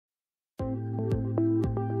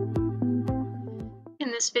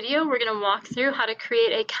this video, we're going to walk through how to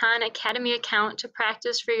create a Khan Academy account to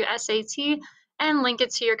practice for your SAT and link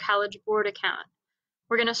it to your College Board account.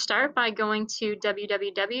 We're going to start by going to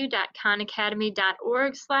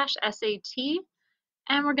www.khanacademy.org/SAT,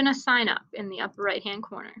 and we're going to sign up in the upper right-hand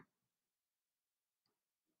corner.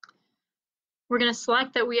 We're going to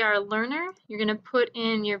select that we are a learner. You're going to put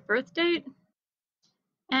in your birth date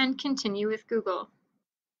and continue with Google.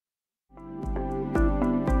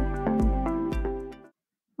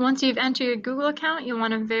 Once you've entered your Google account, you'll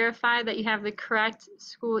want to verify that you have the correct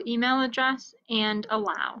school email address and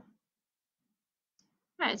allow. All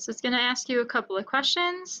right, so it's going to ask you a couple of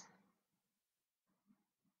questions.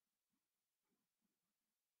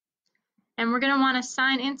 And we're going to want to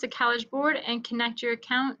sign into College Board and connect your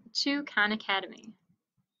account to Khan Academy.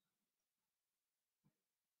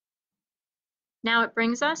 Now it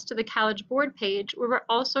brings us to the College Board page where we're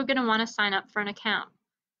also going to want to sign up for an account.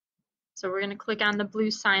 So we're going to click on the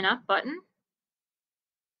blue Sign Up button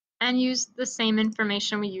and use the same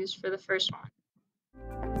information we used for the first one.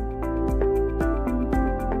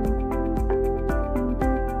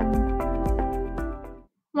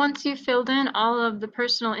 Once you've filled in all of the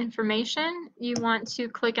personal information, you want to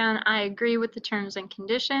click on I agree with the terms and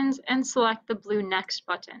conditions and select the blue Next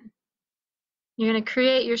button. You're going to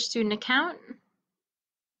create your student account.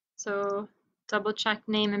 So double check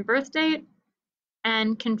name and birth date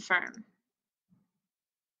and confirm.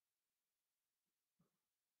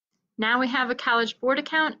 Now we have a College Board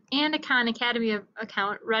account and a Khan Academy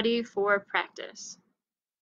account ready for practice.